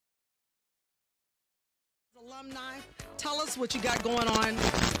Alumni, tell us what you got going on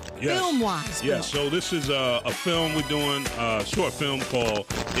Yes. film-wise. Yeah, so this is a film we're doing, a short film called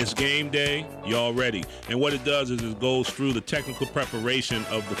It's Game Day, Y'all Ready? And what it does is it goes through the technical preparation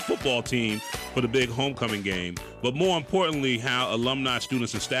of the football team for the big homecoming game, but more importantly, how alumni,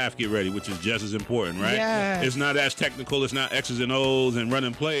 students, and staff get ready, which is just as important, right? Yes. It's not as technical, it's not X's and O's and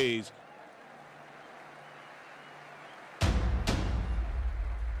running plays.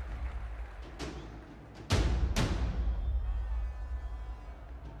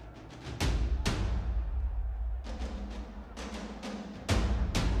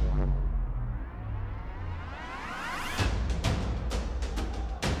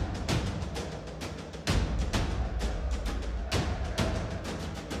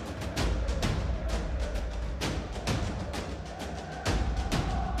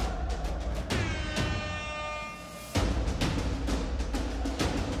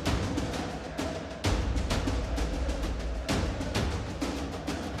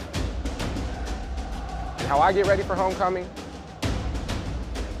 How I get ready for homecoming?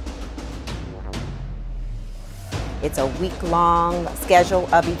 It's a week-long schedule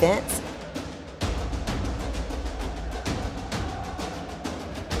of events.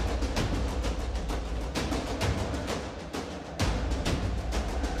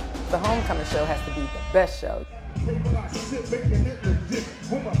 The homecoming show has to be the best show.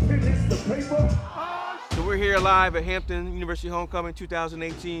 So we're here live at Hampton University Homecoming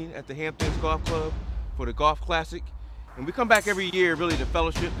 2018 at the Hamptons Golf Club for the Golf Classic. And we come back every year really to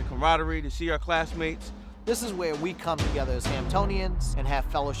fellowship, the camaraderie, to see our classmates. This is where we come together as Hamptonians and have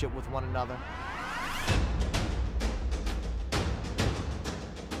fellowship with one another.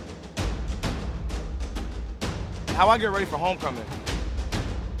 How I get ready for homecoming?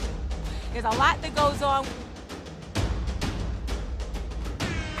 There's a lot that goes on.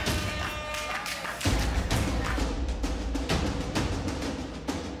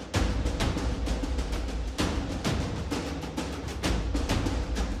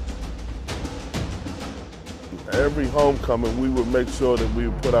 Every homecoming, we would make sure that we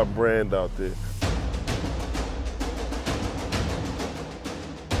would put our brand out there.